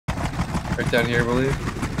Right down here, I believe.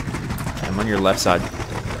 I'm on your left side.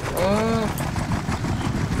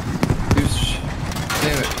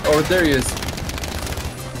 Damn it. Oh, there he is.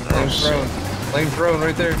 Lane prone. Lane prone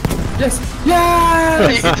right there. Yes!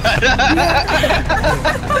 Yes!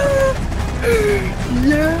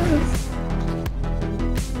 Yes!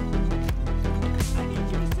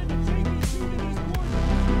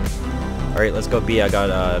 Alright, let's go B. I got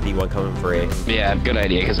B1 coming for A. Yeah, good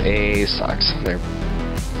idea, because A sucks. They're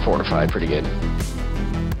fortified pretty good.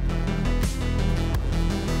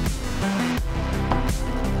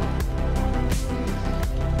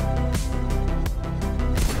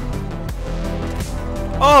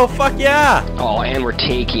 Oh, fuck yeah! Oh, and we're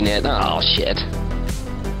taking it. Oh, shit.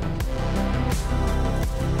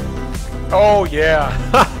 Oh yeah!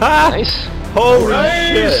 Nice. Holy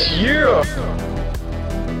Nice! shit! Yeah!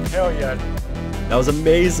 Hell yeah! That was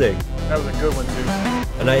amazing! That was a good one too.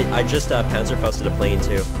 And I just Panzerfausted a plane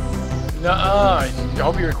too. Nuh-uh. I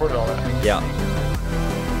hope you recorded all that. Yeah.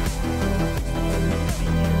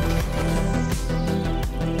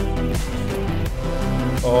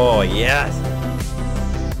 Oh, yes!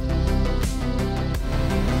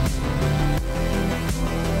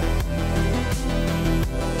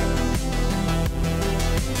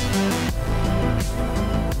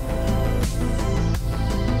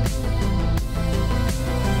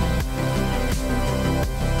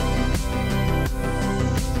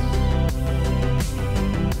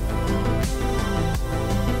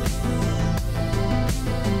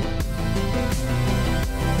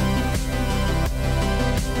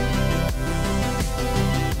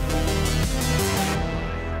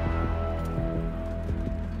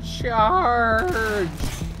 Charge!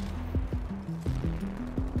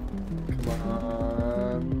 Come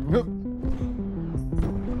on.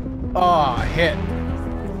 Oh, hit.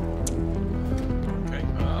 Okay,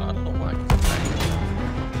 I don't know why.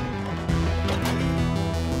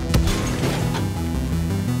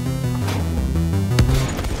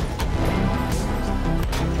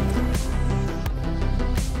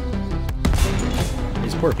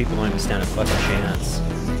 These poor people don't even stand a fucking chance.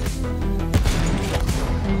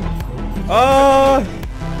 Oh!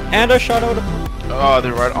 And I shot out a Oh,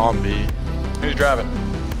 they're right on B. Who's driving?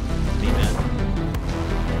 B, man.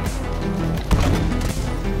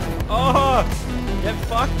 Oh! Get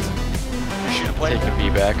fucked! You shoot a plane. Taking B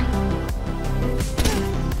back.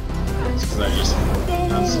 It's because I just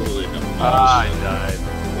absolutely demolished I it. died.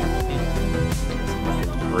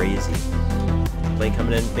 Crazy. Plane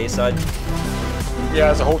coming in, base side. Yeah,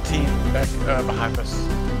 there's a whole team back behind us.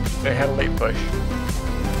 They had a late push.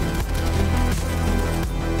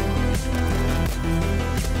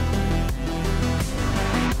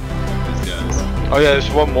 These guys Oh yeah, there's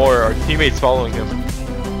one more. Our teammates following him.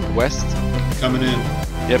 West. coming in.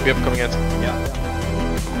 Yep, coming in. Yeah.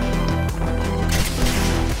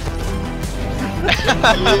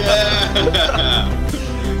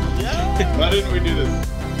 Yeah! Why didn't we do this?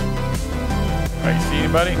 Alright, you see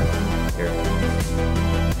anybody? Here.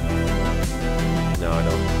 No, I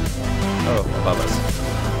don't. Oh, above us.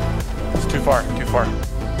 It's too far, too far.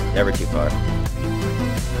 Never too far.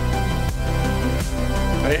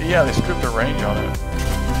 Yeah, they stripped the range on it.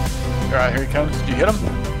 Alright, here he comes. Did you hit him?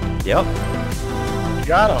 Yep. You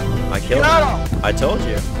got him. I killed got him. I told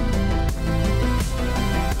you.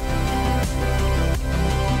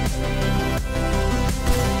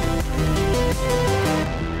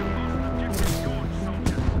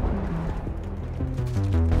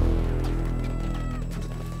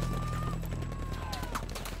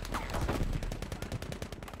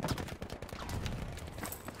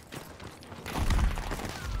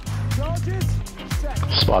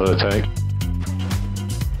 Spotted a tank.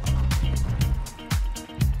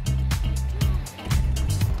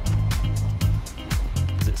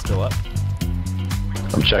 Is it still up?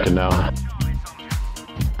 I'm checking now.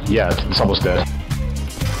 Yeah, it's almost dead.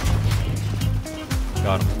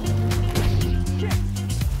 Got him.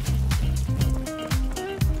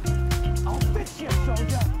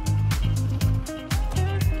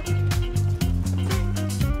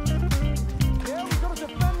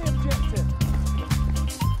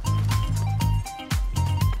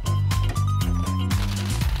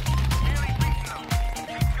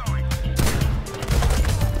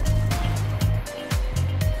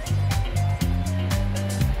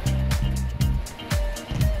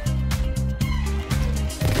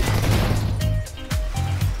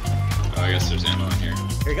 Oh, I guess there's ammo in here.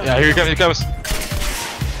 Here he comes. Yeah, here he comes.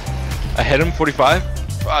 I hit him, 45.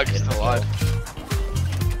 Fuck, he's still alive.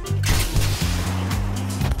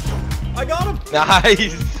 I got him!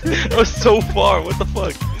 Nice! That was so far, what the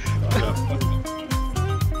fuck?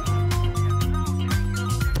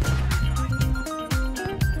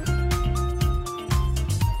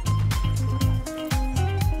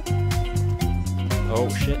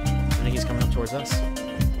 towards us.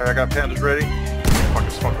 Alright, I got pandas ready. Fuck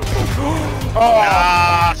this.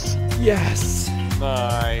 Oh! Yes!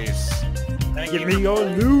 Nice. Thank Give you. me your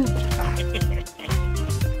loot!